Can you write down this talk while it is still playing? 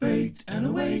Baked and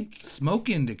awake. Smoke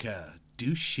indica.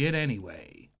 Do shit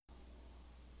anyway.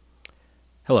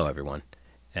 Hello, everyone,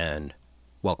 and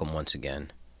welcome once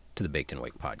again to the Baked and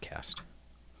Awake podcast.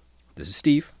 This is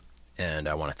Steve, and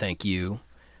I want to thank you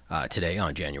today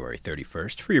on January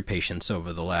 31st for your patience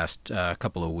over the last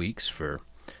couple of weeks for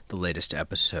the latest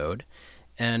episode.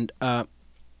 And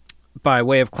by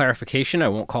way of clarification, I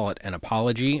won't call it an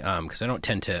apology because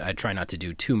I try not to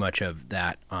do too much of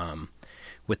that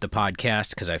with the podcast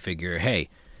because I figure, hey,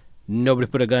 nobody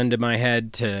put a gun to my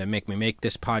head to make me make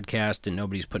this podcast, and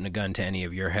nobody's putting a gun to any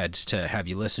of your heads to have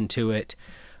you listen to it.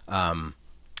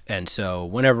 And so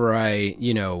whenever I,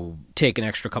 take an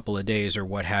extra couple of days or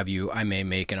what have you, I may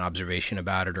make an observation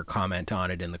about it or comment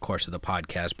on it in the course of the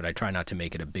podcast, but I try not to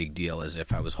make it a big deal as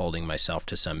if I was holding myself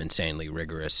to some insanely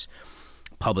rigorous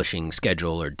publishing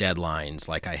schedule or deadlines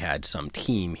like I had some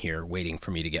team here waiting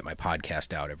for me to get my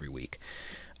podcast out every week.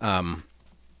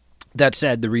 That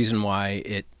said, the reason why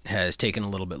it has taken a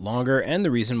little bit longer and the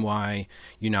reason why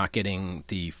you're not getting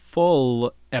the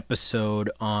full episode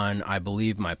on, I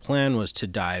believe my plan was to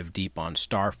dive deep on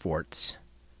Star Forts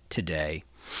today,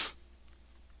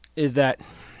 is that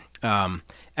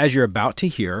as you're about to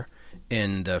hear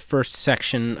in the first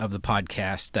section of the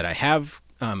podcast that I have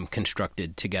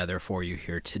constructed together for you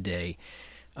here today,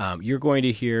 you're going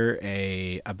to hear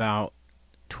a about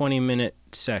 20-minute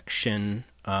section,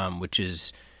 which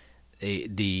is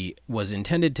was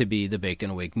intended to be the Baked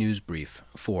and Awake news brief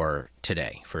for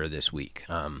today, for this week.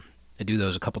 I do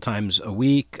those a couple times a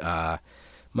week.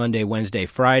 Monday, Wednesday,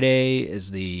 Friday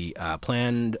is the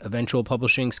planned eventual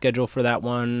publishing schedule for that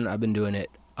one. I've been doing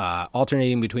it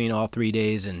alternating between all 3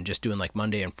 days and just doing like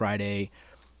Monday and Friday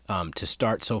to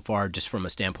start so far, just from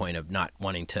a standpoint of not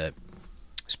wanting to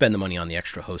spend the money on the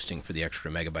extra hosting for the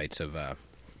extra megabytes of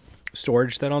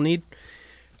storage that I'll need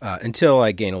until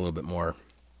I gain a little bit more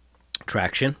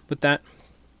traction with that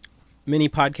mini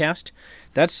podcast.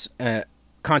 That's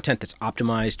content that's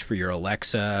optimized for your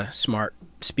Alexa smart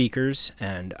speakers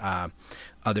and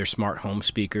other smart home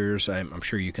speakers. I'm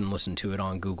sure you can listen to it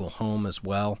on Google Home as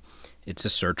well. It's a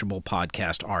searchable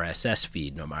podcast RSS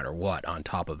feed no matter what on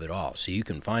top of it all. So you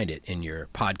can find it in your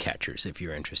podcatchers if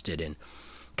you're interested in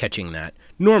catching that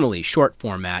normally short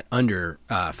format under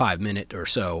 5 minute or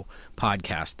so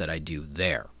podcast that I do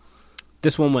there.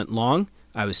 This one went long.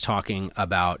 I was talking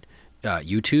about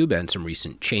YouTube and some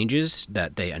recent changes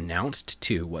that they announced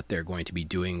to what they're going to be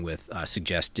doing with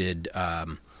suggested,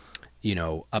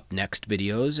 up next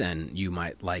videos. And you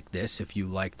might like this if you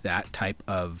liked that type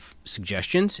of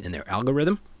suggestions in their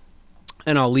algorithm.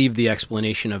 And I'll leave the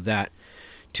explanation of that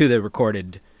to the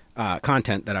recorded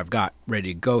content that I've got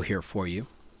ready to go here for you.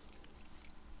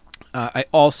 I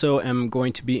also am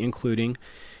going to be including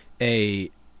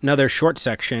another short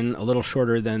section, a little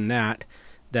shorter than that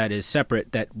is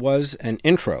separate, that was an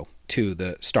intro to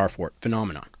the Starfort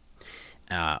phenomenon.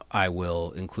 I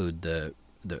will include the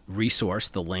resource,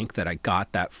 the link that I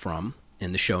got that from,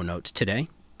 in the show notes today.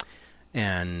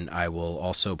 And I will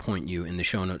also point you in the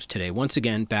show notes today, once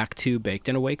again, back to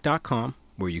bakedandawake.com,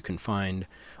 where you can find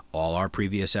all our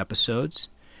previous episodes.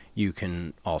 You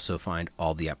can also find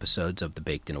all the episodes of the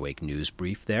Baked and Awake news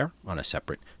brief there on a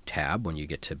separate tab. When you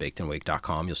get to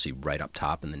bakedandawake.com, you'll see right up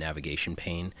top in the navigation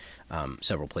pane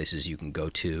several places you can go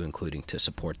to, including to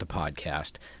support the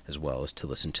podcast as well as to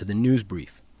listen to the news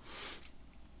brief.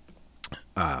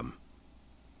 I'd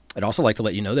also like to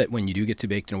let you know that when you do get to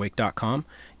bakedandawake.com,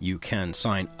 you can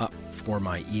sign up for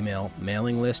my email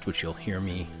mailing list, which you'll hear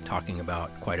me talking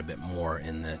about quite a bit more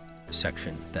in the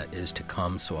section that is to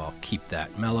come, so I'll keep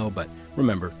that mellow. But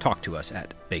remember, talk to us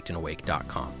at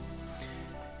bakedandawake.com.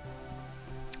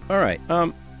 All right,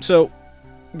 so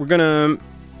we're gonna,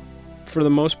 for the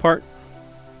most part,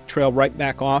 trail right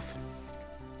back off.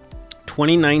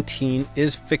 2019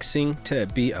 is fixing to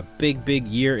be a big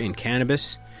year in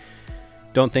cannabis.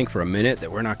 Don't think for a minute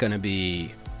that we're not going to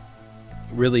be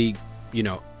really,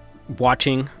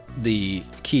 watching the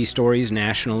key stories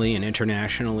nationally and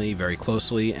internationally very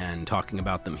closely and talking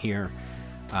about them here.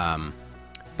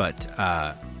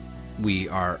 But we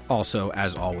are also,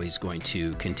 as always, going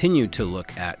to continue to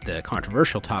look at the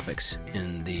controversial topics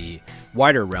in the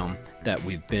wider realm that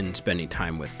we've been spending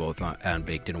time with, both on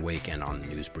Baked and Awake and on the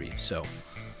news brief. So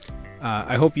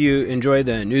I hope you enjoy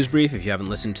the news brief. If you haven't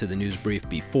listened to the news brief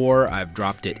before, I've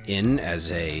dropped it in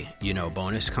as a,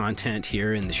 bonus content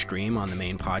here in the stream on the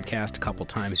main podcast a couple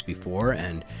times before.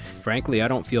 And frankly, I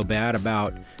don't feel bad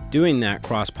about doing that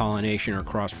cross-pollination or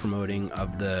cross-promoting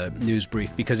of the news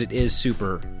brief because it is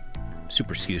super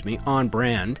on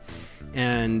brand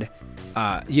and,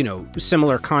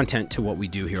 similar content to what we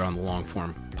do here on the long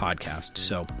form podcast.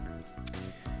 So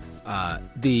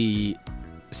The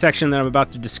section that I'm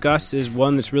about to discuss is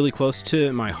one that's really close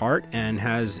to my heart and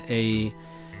has a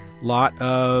lot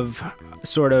of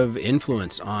sort of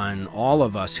influence on all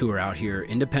of us who are out here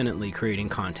independently creating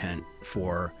content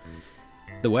for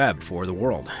the web, for the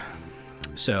world.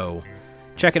 So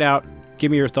check it out.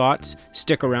 Give me your thoughts.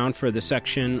 Stick around for the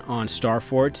section on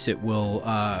Starforts. It will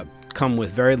come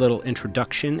with very little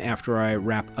introduction. After I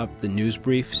wrap up the news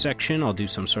brief section, I'll do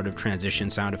some sort of transition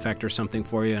sound effect or something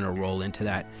for you, and I'll roll into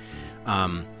that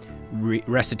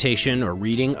recitation or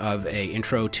reading of a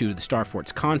intro to the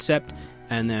Starforts concept.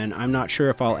 And then I'm not sure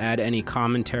if I'll add any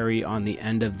commentary on the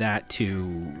end of that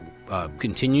to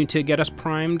continue to get us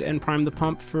primed and prime the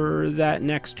pump for that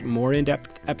next more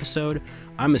in-depth episode.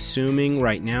 I'm assuming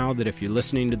right now that if you're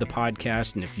listening to the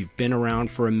podcast and if you've been around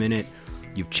for a minute,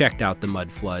 you've checked out the Mud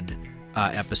Flood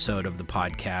episode of the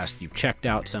podcast. You've checked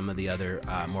out some of the other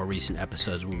more recent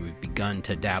episodes where we've begun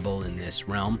to dabble in this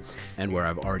realm and where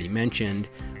I've already mentioned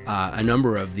a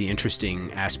number of the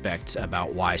interesting aspects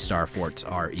about why Starforts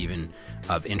are even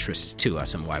of interest to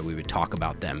us and why we would talk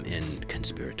about them in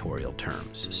conspiratorial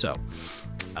terms. So,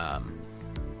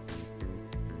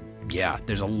 yeah,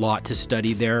 there's a lot to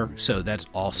study there. So that's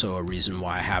also a reason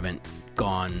why I haven't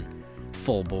gone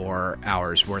full bore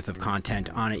hours worth of content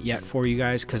on it yet for you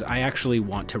guys, because I actually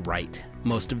want to write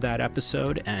most of that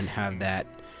episode and have that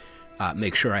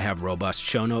make sure I have robust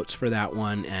show notes for that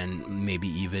one, and maybe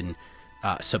even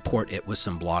support it with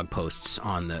some blog posts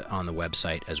on the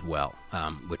website as well,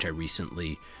 which I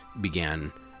recently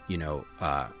began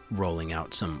rolling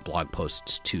out some blog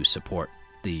posts to support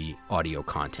the audio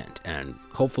content, and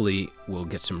hopefully we'll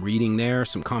get some reading there,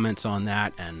 some comments on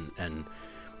that, and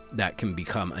that can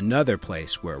become another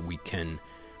place where we can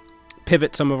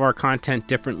pivot some of our content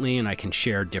differently, and I can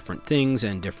share different things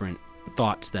and different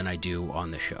thoughts than I do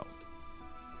on the show.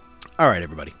 All right,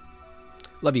 everybody.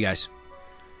 Love you guys.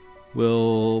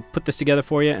 We'll put this together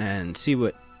for you and see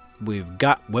what we've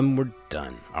got when we're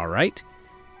done. All right?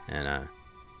 And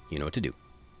you know what to do.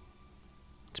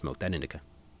 Smoke that indica.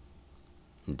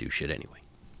 And do shit anyway.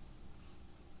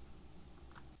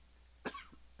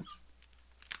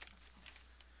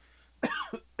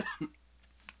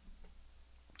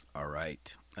 All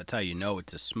right. That's how you know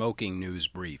it's a smoking news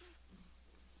brief.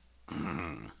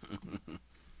 That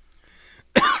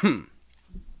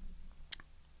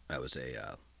was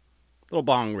a little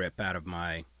bong rip out of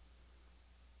my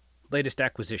latest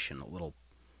acquisition, a little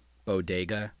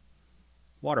bodega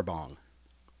water bong.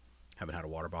 Haven't had a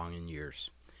water bong in years.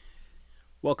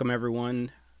 Welcome,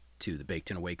 everyone, to the Baked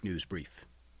and Awake News Brief.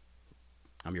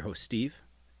 I'm your host, Steve,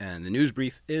 and the News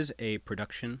Brief is a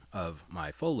production of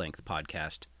my full-length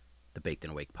podcast, the Baked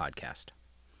and Awake Podcast,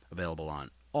 available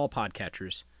on all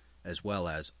podcatchers, as well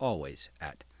as always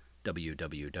at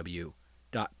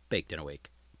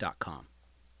www.bakedandawake.com.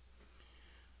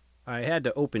 I had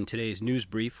to open today's news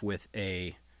brief with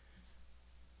a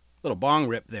little bong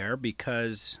rip there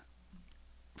because,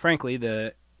 frankly,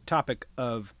 the topic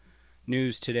of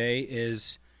news today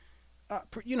is,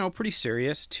 pretty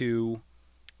serious to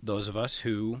those of us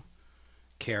who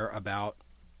care about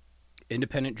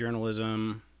independent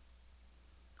journalism,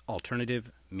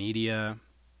 alternative media,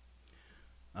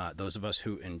 those of us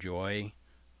who enjoy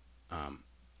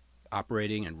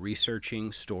operating and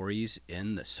researching stories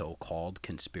in the so-called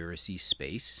conspiracy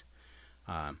space.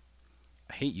 I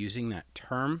hate using that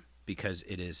term because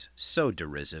it is so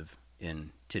derisive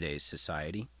in today's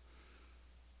society.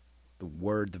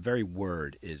 The very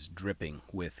word is dripping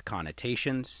with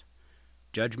connotations,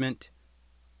 judgment,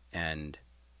 and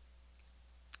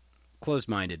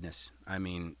closed-mindedness. I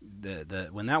mean,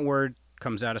 when that word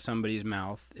comes out of somebody's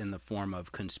mouth in the form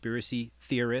of conspiracy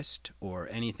theorist or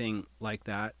anything like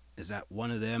that, is that one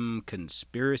of them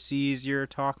conspiracies you're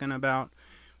talking about?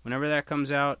 Whenever that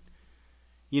comes out,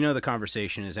 the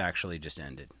conversation is actually just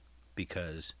ended,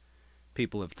 because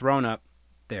people have thrown up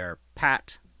their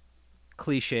pat,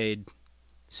 cliched,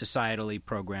 societally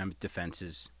programmed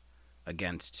defenses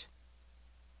against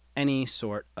any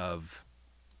sort of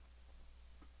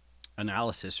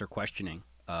analysis or questioning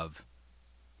of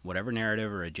whatever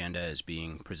narrative or agenda is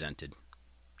being presented,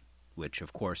 which,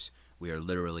 of course, we are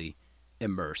literally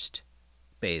immersed,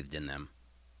 bathed in them,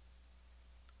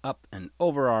 up and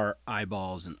over our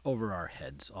eyeballs and over our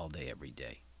heads all day, every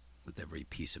day, with every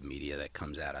piece of media that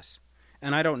comes at us.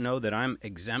 And I don't know that I'm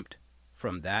exempt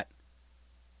from that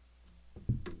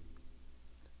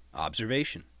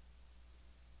observation.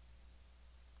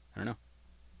 I don't know.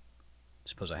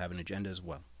 Suppose I have an agenda as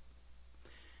well.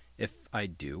 If I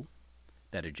do,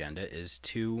 that agenda is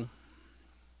to,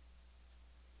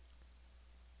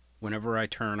 whenever I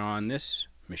turn on this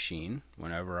machine,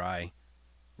 whenever I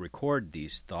record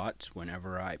these thoughts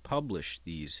whenever I publish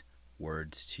these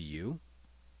words to you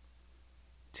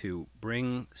to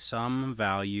bring some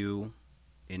value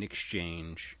in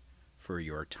exchange for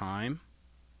your time,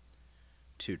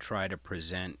 to try to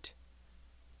present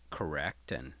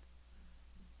correct and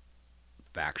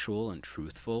factual and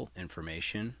truthful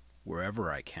information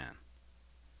wherever I can.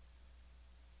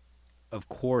 Of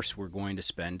course, we're going to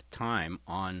spend time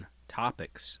on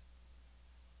topics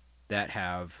that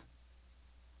have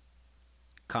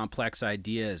complex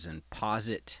ideas and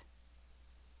posit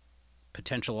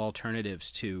potential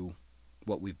alternatives to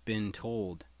what we've been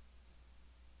told,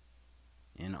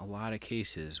 in a lot of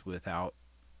cases without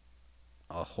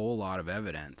a whole lot of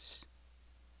evidence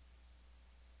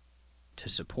to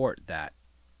support that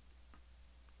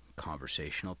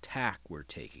conversational tack we're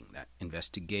taking, that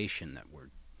investigation that we're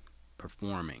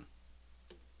performing.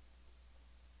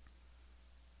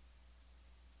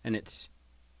 And it's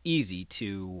easy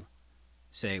to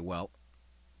say, well,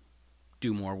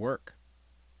 do more work,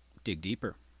 dig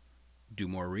deeper, do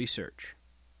more research.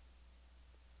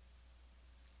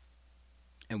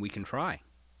 And we can try.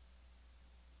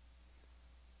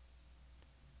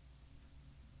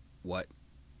 What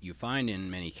you find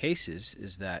in many cases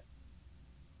is that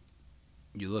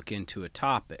you look into a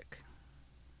topic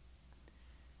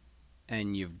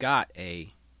and you've got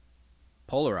a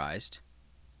polarized,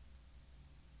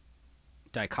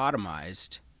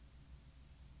 dichotomized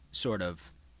sort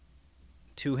of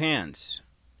two hands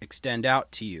extend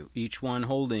out to you, each one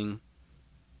holding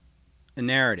a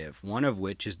narrative, one of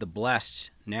which is the blessed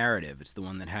narrative. It's the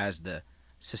one that has the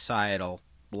societal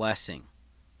blessing.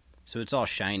 So it's all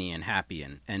shiny and happy,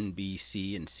 and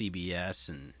NBC and CBS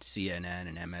and CNN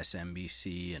and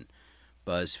MSNBC and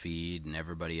BuzzFeed and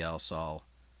everybody else all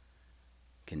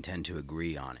can tend to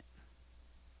agree on it.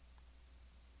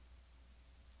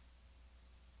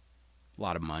 A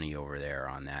lot of money over there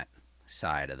on that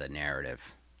side of the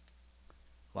narrative.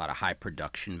 A lot of high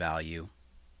production value.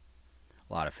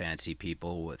 A lot of fancy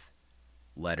people with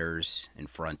letters in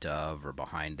front of or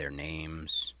behind their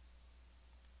names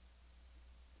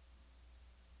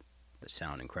that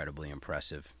sound incredibly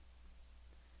impressive.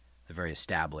 They're very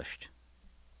established,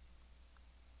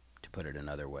 to put it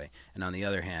another way. And on the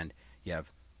other hand, you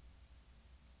have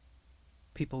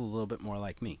people a little bit more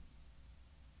like me.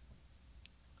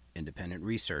 Independent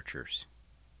researchers,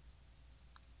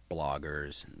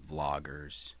 bloggers and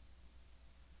vloggers,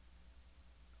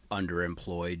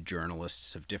 underemployed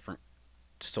journalists of different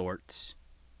sorts,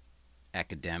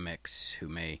 academics who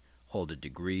may hold a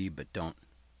degree but don't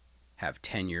have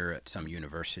tenure at some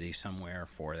university somewhere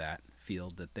for that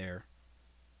field that they're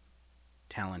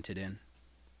talented in.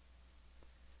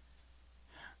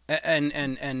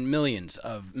 And millions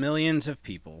of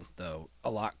people, though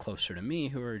a lot closer to me,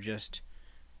 who are just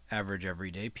average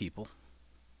everyday people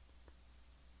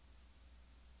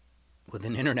with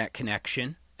an internet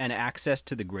connection and access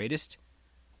to the greatest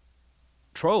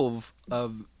trove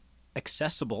of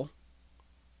accessible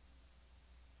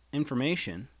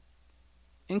information,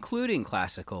 including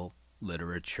classical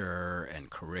literature and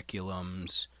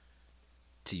curriculums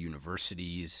to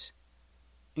universities,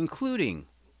 including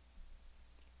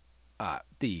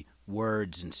the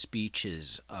words and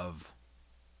speeches of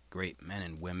great men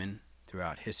and women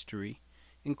throughout history,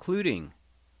 including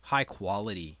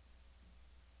high-quality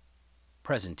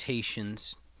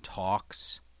presentations,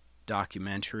 talks,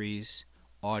 documentaries,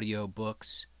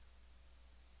 audiobooks,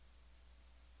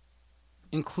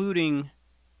 including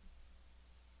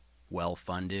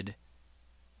well-funded,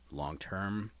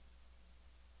 long-term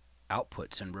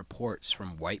outputs and reports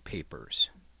from white papers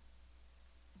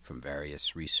from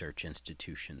various research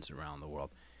institutions around the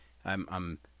world.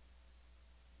 I'm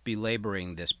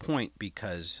belaboring this point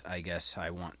because I guess I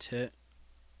want to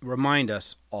remind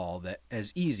us all that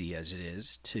as easy as it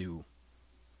is to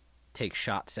take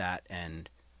shots at and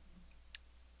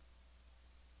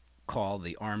call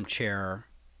the armchair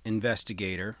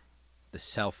investigator, the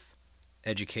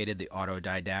self-educated, the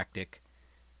autodidactic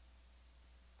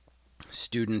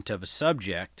student of a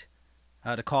subject,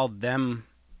 to call them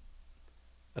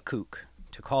a kook,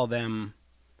 to call them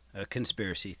a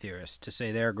conspiracy theorist, to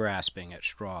say they're grasping at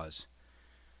straws.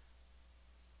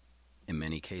 In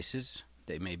many cases,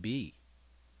 they may be.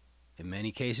 In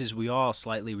many cases, we all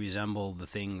slightly resemble the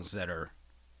things that are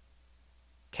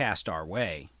cast our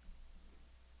way.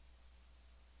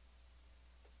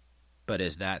 But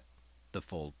is that the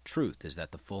full truth? Is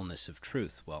that the fullness of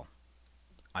truth? Well,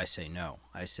 I say no.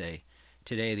 I say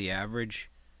today the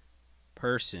average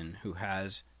person who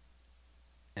has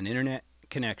an internet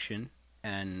connection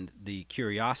and the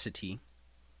curiosity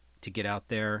to get out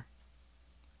there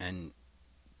and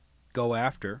go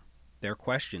after their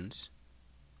questions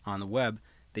on the web,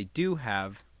 they do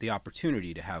have the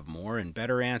opportunity to have more and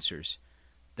better answers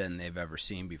than they've ever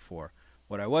seen before.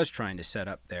 What I was trying to set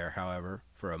up there, however,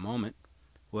 for a moment,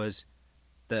 was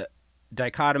the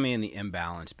dichotomy and the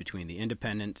imbalance between the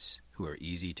independents who are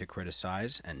easy to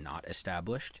criticize and not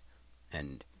established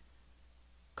and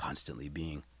constantly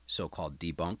being so-called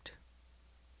debunked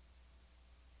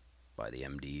by the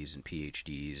MDs and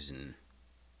PhDs and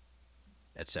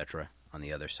etc. on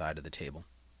the other side of the table.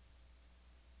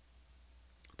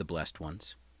 The blessed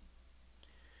ones.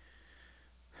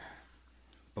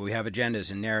 But we have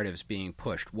agendas and narratives being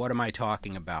pushed. What am I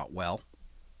talking about? Well,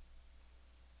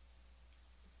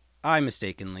 I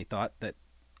mistakenly thought that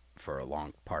for a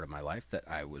long part of my life that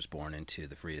I was born into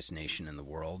the freest nation in the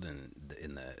world and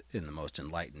in the most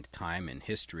enlightened time in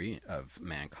history of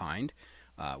mankind,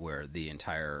 where the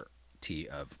entirety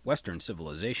of Western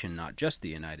civilization, not just the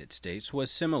United States, was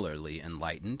similarly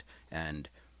enlightened and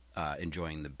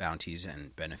enjoying the bounties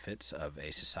and benefits of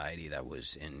a society that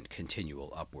was in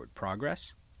continual upward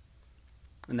progress.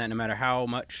 And that no matter how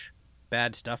much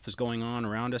bad stuff is going on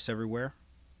around us everywhere,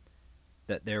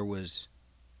 that there was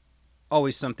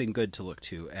always something good to look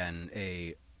to and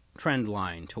a trend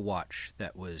line to watch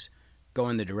that was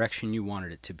going the direction you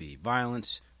wanted it to be.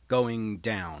 Violence going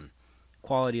down.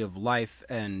 Quality of life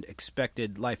and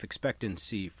expected life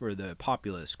expectancy for the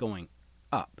populace going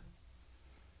up.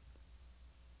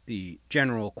 The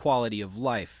general quality of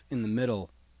life in the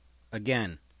middle,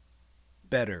 again,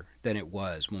 better than it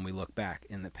was when we look back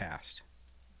in the past.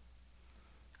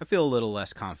 I feel a little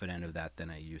less confident of that than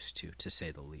I used to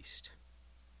say the least.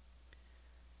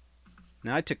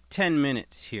 Now, I took 10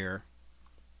 minutes here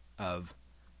of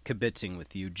kibitzing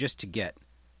with you just to get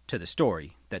to the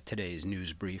story that today's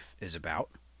news brief is about.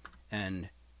 And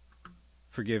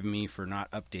forgive me for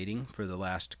not updating for the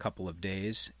last couple of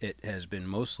days. It has been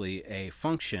mostly a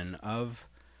function of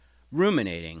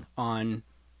ruminating on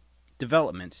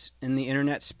developments in the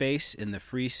internet space, in the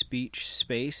free speech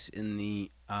space, in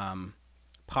the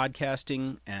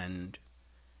podcasting and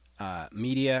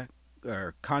media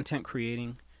or content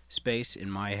creating space in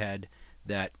my head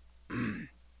that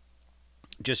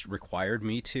just required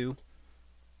me to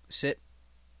sit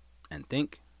and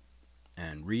think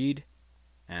and read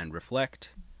and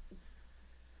reflect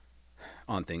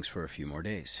on things for a few more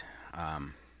days.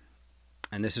 And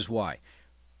this is why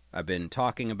I've been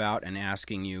talking about and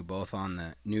asking you both on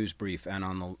the news brief and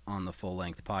on the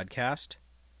full-length podcast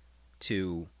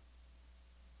to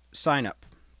sign up,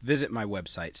 visit my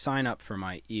website, sign up for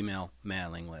my email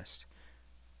mailing list.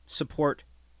 Support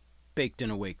Baked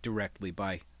and Awake directly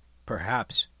by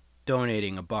perhaps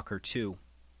donating $1 or $2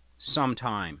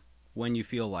 sometime when you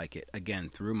feel like it, again,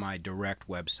 through my direct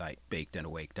website,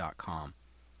 bakedandawake.com.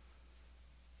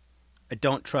 I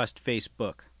don't trust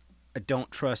Facebook. I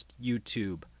don't trust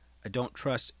YouTube. I don't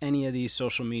trust any of these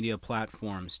social media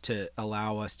platforms to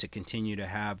allow us to continue to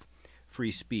have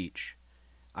free speech.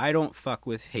 I don't fuck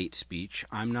with hate speech.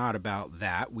 I'm not about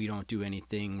that. We don't do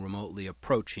anything remotely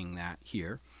approaching that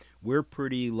here. We're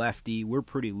pretty lefty. We're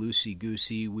pretty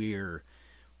loosey-goosey. We're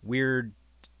weird,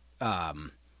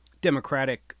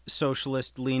 democratic,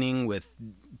 socialist leaning with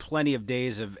plenty of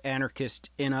days of anarchist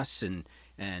in us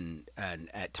and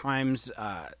at times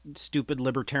stupid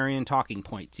libertarian talking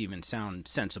points even sound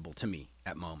sensible to me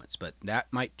at moments. But that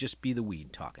might just be the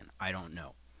weed talking. I don't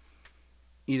know.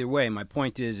 Either way, my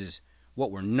point is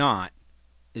what we're not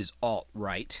is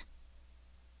alt-right.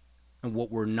 And what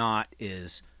we're not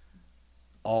is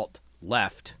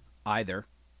alt-left either.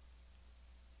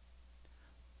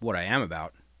 What I am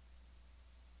about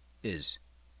is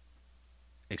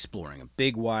exploring a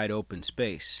big, wide open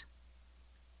space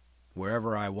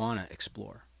wherever I want to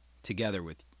explore, together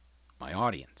with my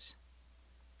audience.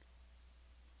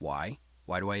 Why?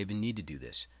 Why do I even need to do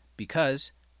this?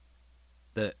 Because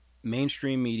the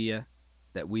mainstream media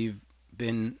that we've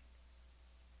been,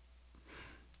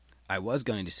 I was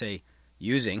going to say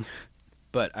using,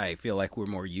 but I feel like we're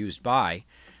more used by,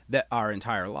 that our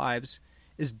entire lives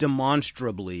is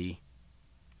demonstrably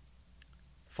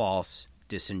false,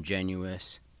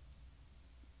 disingenuous,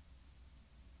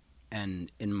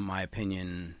 and, in my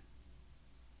opinion,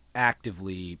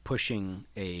 actively pushing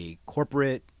a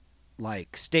corporate,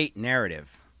 state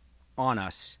narrative on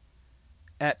us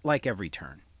at, every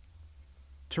turn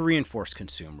to reinforce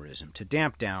consumerism, to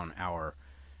damp down our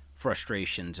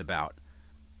frustrations about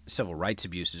civil rights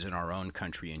abuses in our own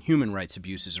country and human rights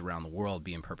abuses around the world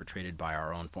being perpetrated by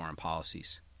our own foreign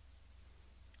policies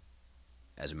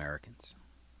as Americans.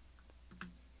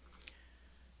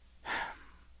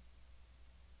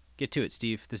 Get to it,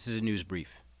 Steve. This is a news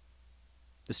brief.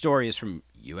 The story is from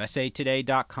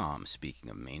usatoday.com, speaking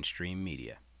of mainstream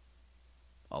media.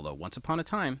 Although once upon a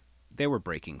time, they were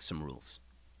breaking some rules.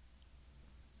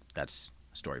 That's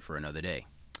a story for another day.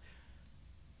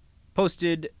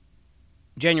 Posted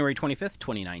January 25th,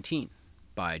 2019,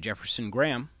 by Jefferson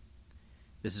Graham.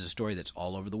 This is a story that's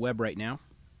all over the web right now.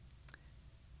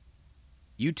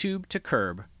 YouTube to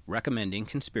curb recommending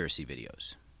conspiracy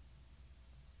videos.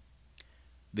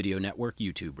 Video network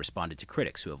YouTube responded to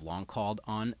critics who have long called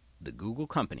on the Google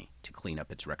company to clean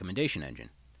up its recommendation engine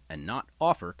and not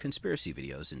offer conspiracy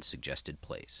videos in suggested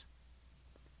plays.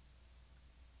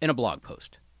 In a blog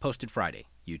post posted Friday,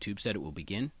 YouTube said it will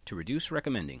begin to reduce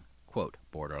recommending, quote,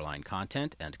 borderline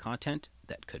content and content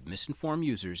that could misinform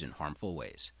users in harmful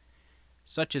ways,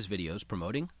 such as videos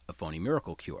promoting a phony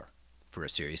miracle cure for a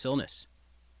serious illness.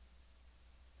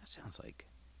 That sounds like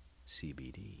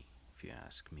CBD, if you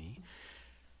ask me.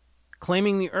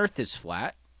 Claiming the earth is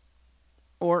flat,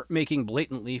 or making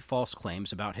blatantly false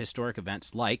claims about historic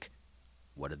events like,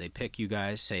 what did they pick, you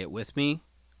guys? Say it with me.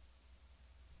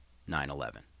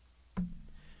 9/11. The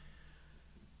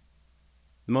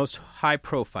most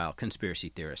high-profile conspiracy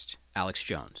theorist, Alex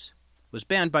Jones, was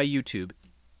banned by YouTube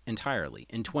entirely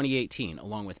in 2018,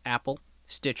 along with Apple,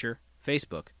 Stitcher,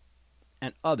 Facebook,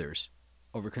 and others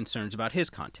over concerns about his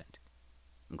content,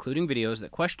 including videos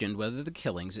that questioned whether the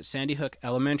killings at Sandy Hook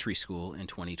Elementary School in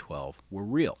 2012 were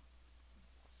real.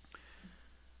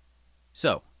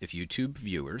 So, if YouTube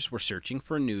viewers were searching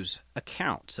for news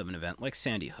accounts of an event like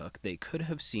Sandy Hook, they could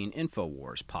have seen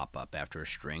InfoWars pop up after a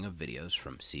string of videos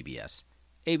from CBS,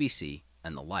 ABC,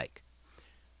 and the like.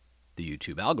 The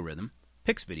YouTube algorithm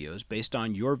picks videos based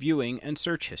on your viewing and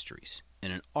search histories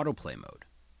in an autoplay mode,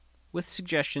 with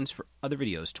suggestions for other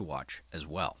videos to watch as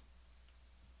well.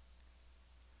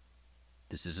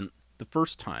 This isn't the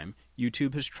first time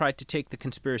YouTube has tried to take the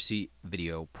conspiracy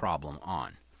video problem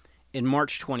on. In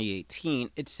March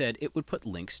 2018, it said it would put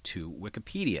links to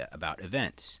Wikipedia about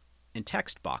events in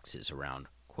text boxes around,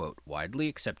 quote, widely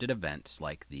accepted events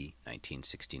like the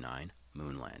 1969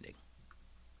 moon landing.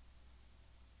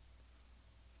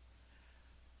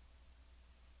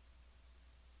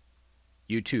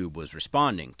 YouTube was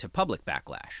responding to public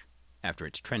backlash after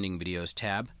its trending videos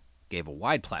tab gave a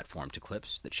wide platform to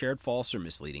clips that shared false or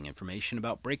misleading information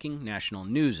about breaking national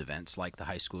news events like the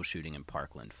high school shooting in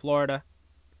Parkland, Florida,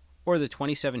 or the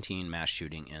 2017 mass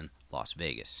shooting in Las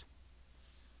Vegas.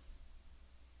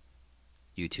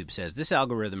 YouTube says this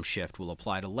algorithm shift will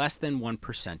apply to less than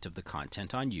 1% of the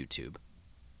content on YouTube.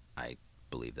 I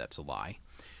believe that's a lie.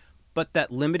 But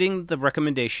that limiting the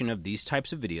recommendation of these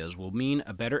types of videos will mean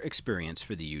a better experience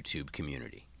for the YouTube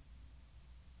community.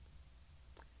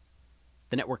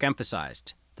 The network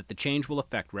emphasized that the change will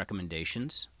affect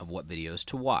recommendations of what videos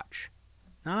to watch,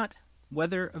 not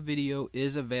whether a video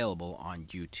is available on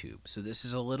YouTube. So this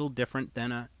is a little different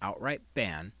than an outright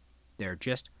ban. They're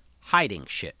just hiding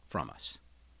shit from us.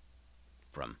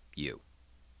 From you.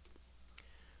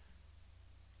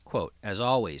 Quote, as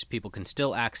always, people can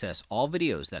still access all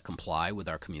videos that comply with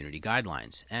our community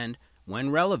guidelines, and when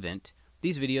relevant,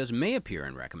 these videos may appear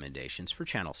in recommendations for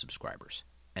channel subscribers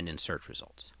and in search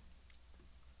results.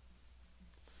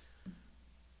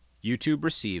 YouTube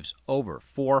receives over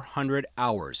 400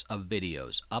 hours of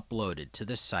videos uploaded to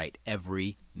the site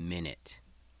every minute.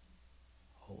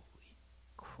 Holy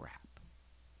crap.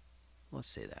 Let's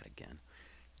say that again.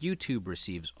 YouTube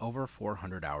receives over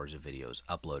 400 hours of videos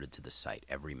uploaded to the site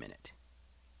every minute.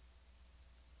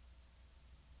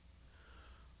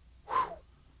 Whew.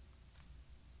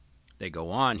 They go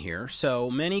on here.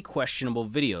 So many questionable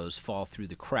videos fall through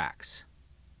the cracks.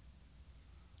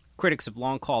 Critics have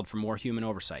long called for more human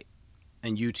oversight,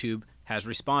 and YouTube has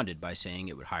responded by saying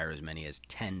it would hire as many as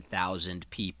 10,000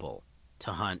 people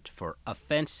to hunt for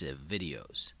offensive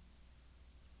videos.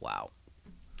 Wow.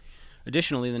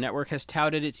 Additionally, the network has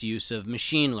touted its use of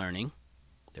machine learning,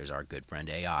 there's our good friend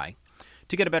AI,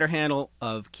 to get a better handle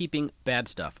of keeping bad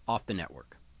stuff off the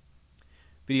network.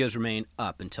 Videos remain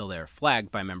up until they are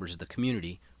flagged by members of the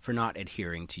community for not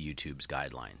adhering to YouTube's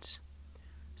guidelines,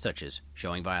 such as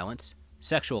showing violence,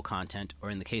 sexual content,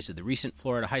 or in the case of the recent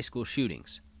Florida high school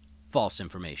shootings, false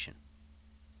information.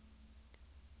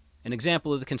 An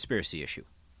example of the conspiracy issue.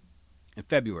 In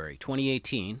February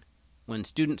 2018, when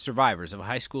student survivors of a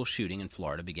high school shooting in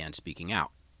Florida began speaking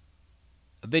out,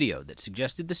 a video that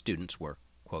suggested the students were,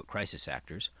 quote, crisis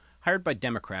actors, hired by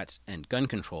Democrats and gun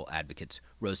control advocates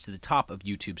rose to the top of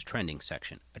YouTube's trending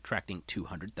section, attracting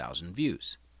 200,000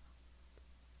 views.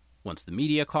 Once the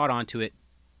media caught on to it,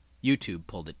 YouTube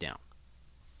pulled it down.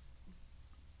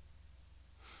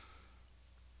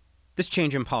 This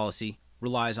change in policy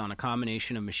relies on a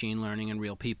combination of machine learning and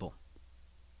real people.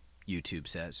 YouTube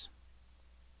says.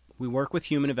 We work with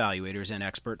human evaluators and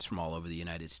experts from all over the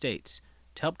United States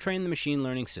to help train the machine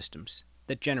learning systems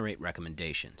that generate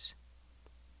recommendations.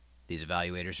 These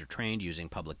evaluators are trained using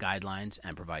public guidelines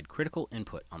and provide critical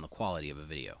input on the quality of a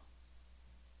video.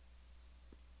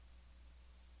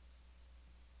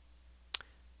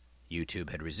 YouTube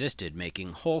had resisted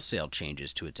making wholesale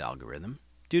changes to its algorithm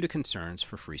due to concerns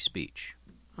for free speech.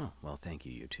 Oh, well, thank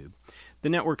you, YouTube. The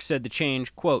network said the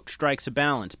change, quote, strikes a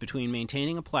balance between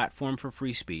maintaining a platform for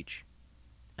free speech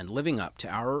and living up to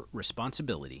our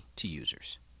responsibility to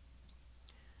users.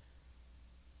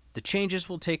 The changes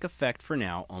will take effect for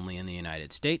now only in the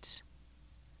United States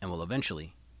and will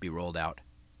eventually be rolled out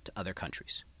to other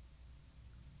countries.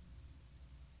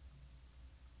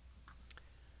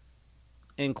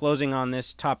 In closing on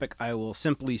this topic, I will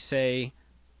simply say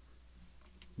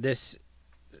this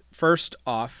first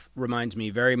off reminds me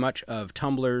very much of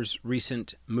Tumblr's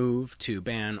recent move to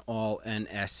ban all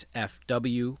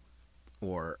NSFW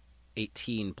or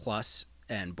 18 plus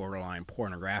and borderline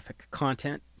pornographic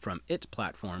content from its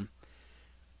platform,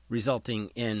 resulting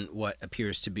in what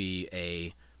appears to be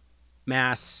a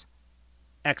mass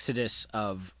exodus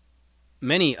of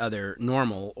many other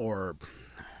normal or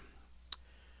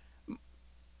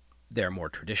their more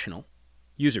traditional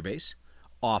user base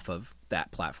off of that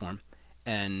platform.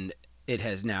 And it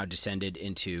has now descended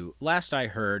into, last I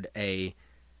heard, a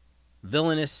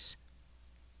villainous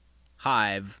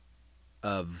hive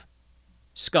of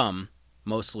scum,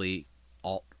 mostly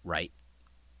alt-right,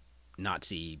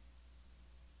 Nazi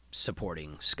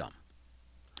supporting scum.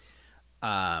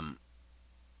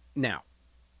 Now,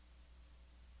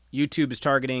 YouTube is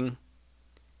targeting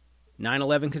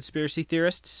 9/11 conspiracy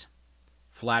theorists,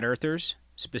 flat earthers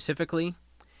specifically,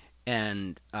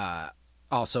 and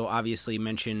also obviously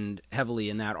mentioned heavily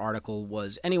in that article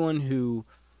was anyone who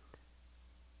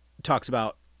talks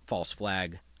about false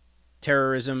flag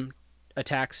terrorism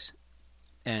attacks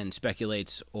and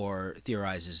speculates or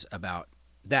theorizes about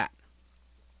that.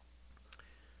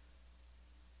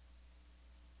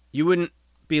 You wouldn't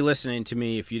be listening to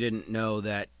me if you didn't know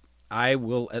that I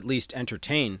will at least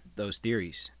entertain those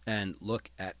theories and look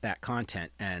at that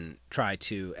content and try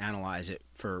to analyze it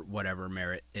for whatever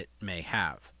merit it may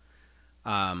have.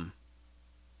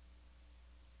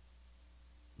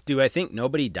 Do I think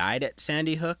nobody died at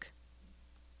Sandy Hook?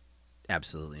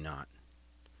 Absolutely not.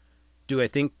 Do I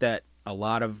think that a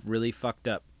lot of really fucked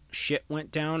up shit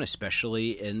went down,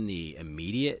 especially in the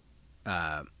immediate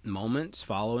moments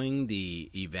following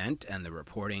the event and the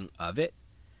reporting of it?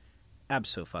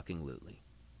 Abso-fucking-lutely.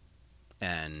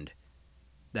 And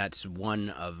that's one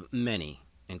of many,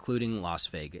 including Las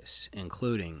Vegas,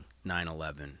 including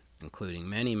 9/11, including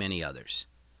many, many others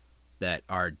that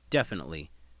are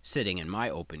definitely sitting in my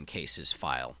open cases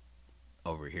file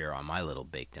over here on my little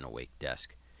Baked and Awake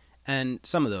desk. And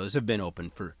some of those have been open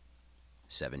for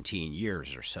 17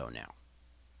 years or so now,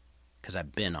 because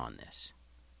I've been on this.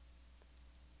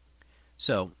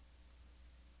 So, I'm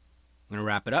going to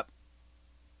wrap it up.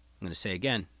 I'm going to say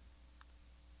again,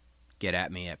 get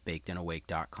at me at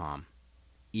bakedandawake.com.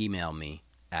 Email me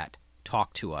at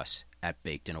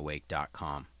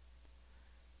talktous@bakedandawake.com.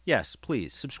 Yes,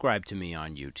 please subscribe to me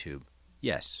on YouTube.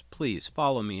 Yes, please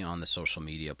follow me on the social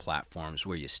media platforms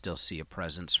where you still see a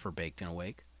presence for Baked and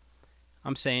Awake.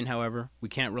 I'm saying, however, we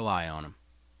can't rely on them.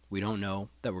 We don't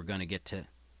know that we're going to get to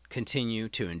continue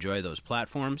to enjoy those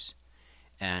platforms.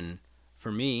 And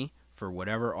for me, for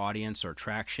whatever audience or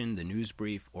traction the news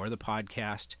brief or the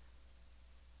podcast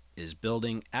is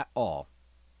building at all,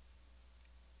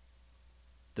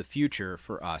 the future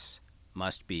for us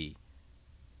must be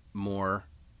more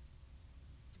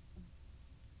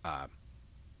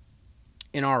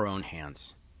in our own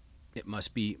hands. It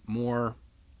must be more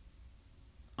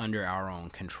under our own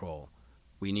control.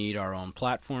 We need our own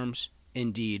platforms.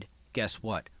 Indeed, guess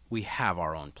what? We have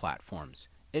our own platforms.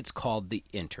 It's called the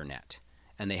internet,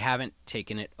 and they haven't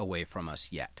taken it away from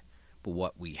us yet. But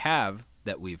what we have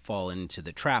that we've fallen into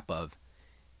the trap of,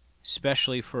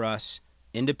 especially for us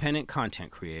independent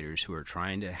content creators who are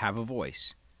trying to have a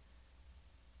voice,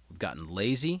 we've gotten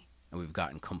lazy, and we've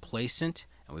gotten complacent,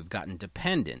 and we've gotten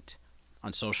dependent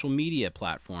on social media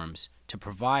platforms to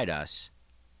provide us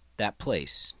that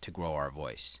place to grow our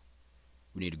voice.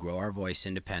 We need to grow our voice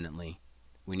independently.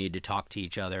 We need to talk to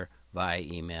each other via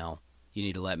email. You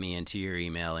need to let me into your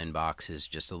email inboxes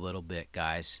just a little bit,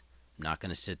 guys. I'm not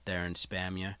going to sit there and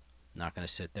spam you. I'm not going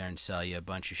to sit there and sell you a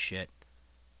bunch of shit.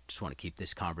 Just want to keep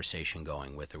this conversation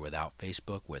going with or without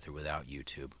Facebook, with or without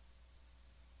YouTube.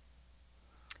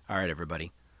 All right,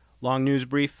 everybody. Long news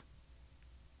brief.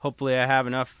 Hopefully I have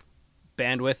enough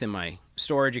bandwidth in my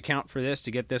storage account for this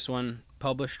to get this one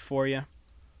published for you.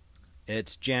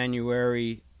 It's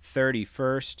January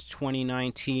 31st,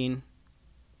 2019,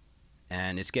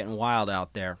 and it's getting wild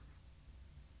out there.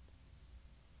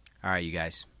 All right, you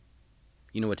guys.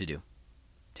 You know what to do.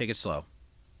 Take it slow.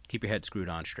 Keep your head screwed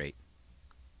on straight.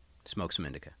 Smoke some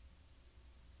indica.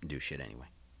 And do shit anyway.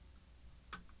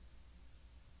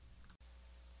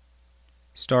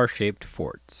 Star-shaped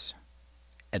forts.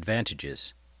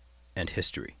 Advantages and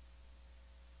history.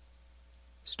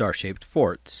 Star-shaped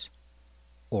forts,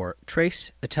 or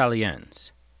tres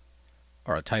Italiens,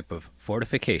 are a type of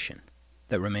fortification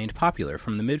that remained popular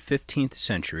from the mid-15th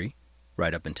century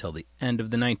right up until the end of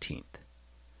the 19th,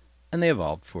 and they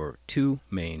evolved for two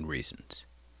main reasons.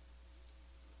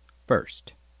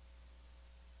 First,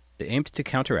 they aimed to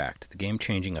counteract the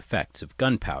game-changing effects of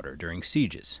gunpowder during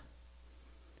sieges,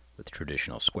 with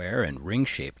traditional square and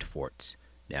ring-shaped forts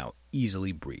now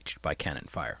easily breached by cannon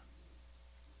fire.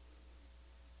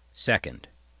 Second,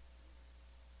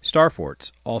 star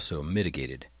forts also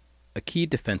mitigated a key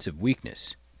defensive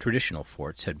weakness traditional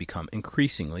forts had become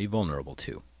increasingly vulnerable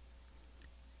to: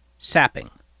 sapping,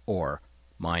 or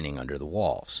mining under the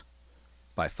walls,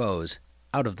 by foes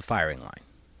out of the firing line.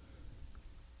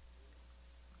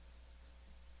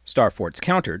 Star forts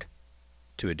countered,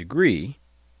 to a degree,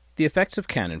 the effects of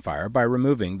cannon fire by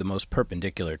removing the most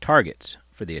perpendicular targets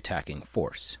for the attacking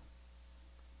force.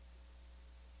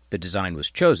 The design was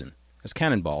chosen as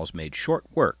cannonballs made short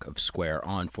work of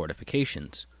square-on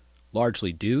fortifications,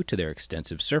 largely due to their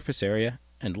extensive surface area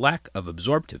and lack of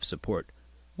absorptive support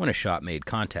when a shot made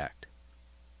contact.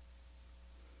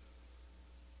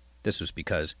 This was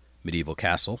because medieval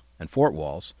castle and fort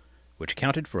walls, which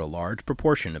accounted for a large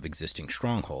proportion of existing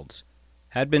strongholds,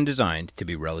 had been designed to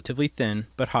be relatively thin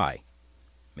but high,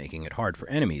 making it hard for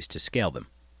enemies to scale them,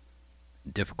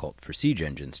 difficult for siege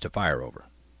engines to fire over.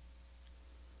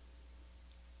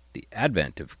 The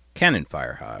advent of cannon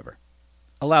fire, however,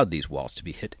 allowed these walls to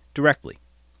be hit directly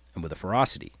and with a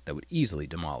ferocity that would easily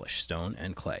demolish stone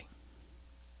and clay.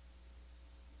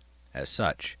 As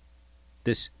such,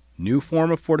 this new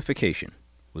form of fortification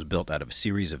was built out of a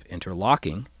series of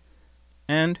interlocking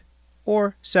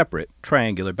or separate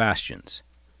triangular bastions,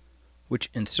 which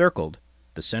encircled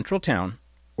the central town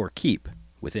or keep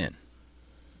within.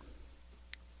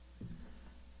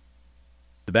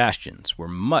 The bastions were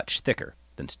much thicker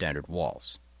than standard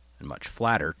walls, and much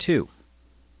flatter too,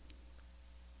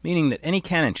 meaning that any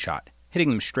cannon shot hitting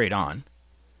them straight on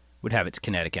would have its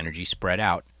kinetic energy spread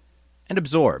out and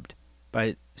absorbed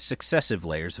by successive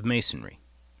layers of masonry.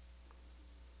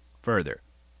 Further,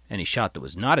 any shot that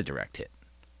was not a direct hit,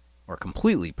 or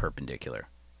completely perpendicular,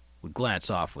 would glance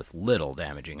off with little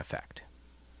damaging effect.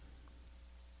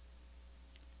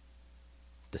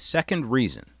 The second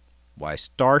reason why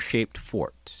star-shaped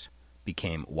forts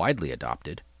became widely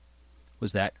adopted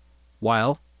was that,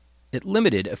 while it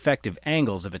limited effective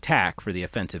angles of attack for the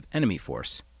offensive enemy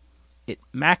force, it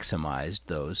maximized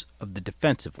those of the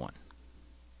defensive one.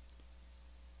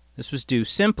 This was due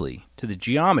simply to the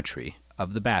geometry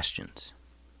of the bastions.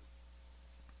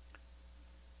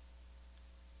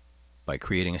 By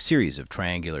creating a series of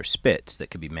triangular spits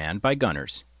that could be manned by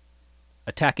gunners,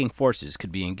 attacking forces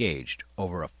could be engaged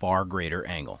over a far greater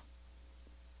angle,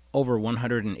 over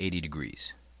 180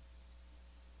 degrees.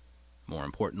 More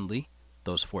importantly,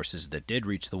 those forces that did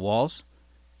reach the walls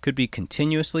could be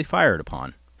continuously fired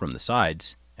upon from the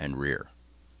sides and rear.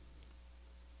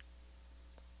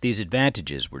 These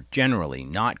advantages were generally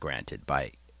not granted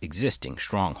by existing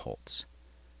strongholds,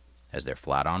 as their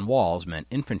flat-on walls meant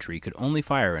infantry could only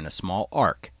fire in a small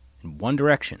arc in one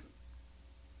direction,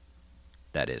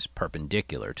 that is,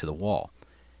 perpendicular to the wall.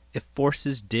 If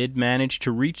forces did manage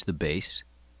to reach the base,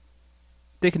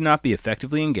 they could not be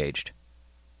effectively engaged,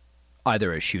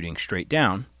 either as shooting straight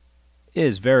down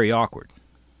is very awkward.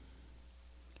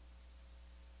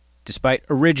 Despite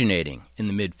originating in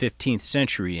the mid-15th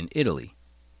century in Italy,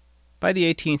 by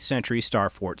the 18th century star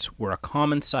forts were a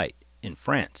common sight in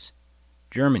France,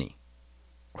 Germany,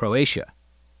 Croatia,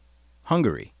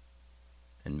 Hungary,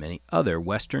 and many other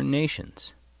Western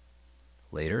nations,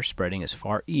 later spreading as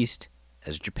far east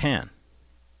as Japan.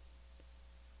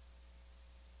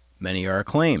 Many are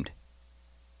acclaimed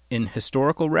in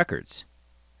historical records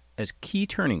as key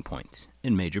turning points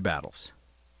in major battles.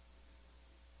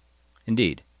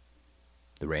 Indeed,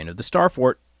 the reign of the Star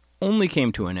Fort only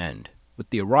came to an end with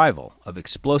the arrival of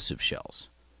explosive shells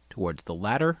towards the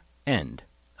latter end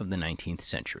of the 19th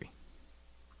century.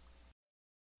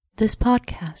 This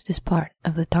podcast is part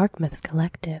of the Dark Myths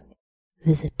Collective.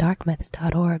 Visit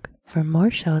darkmyths.org for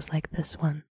more shows like this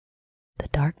one. The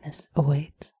darkness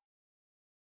awaits.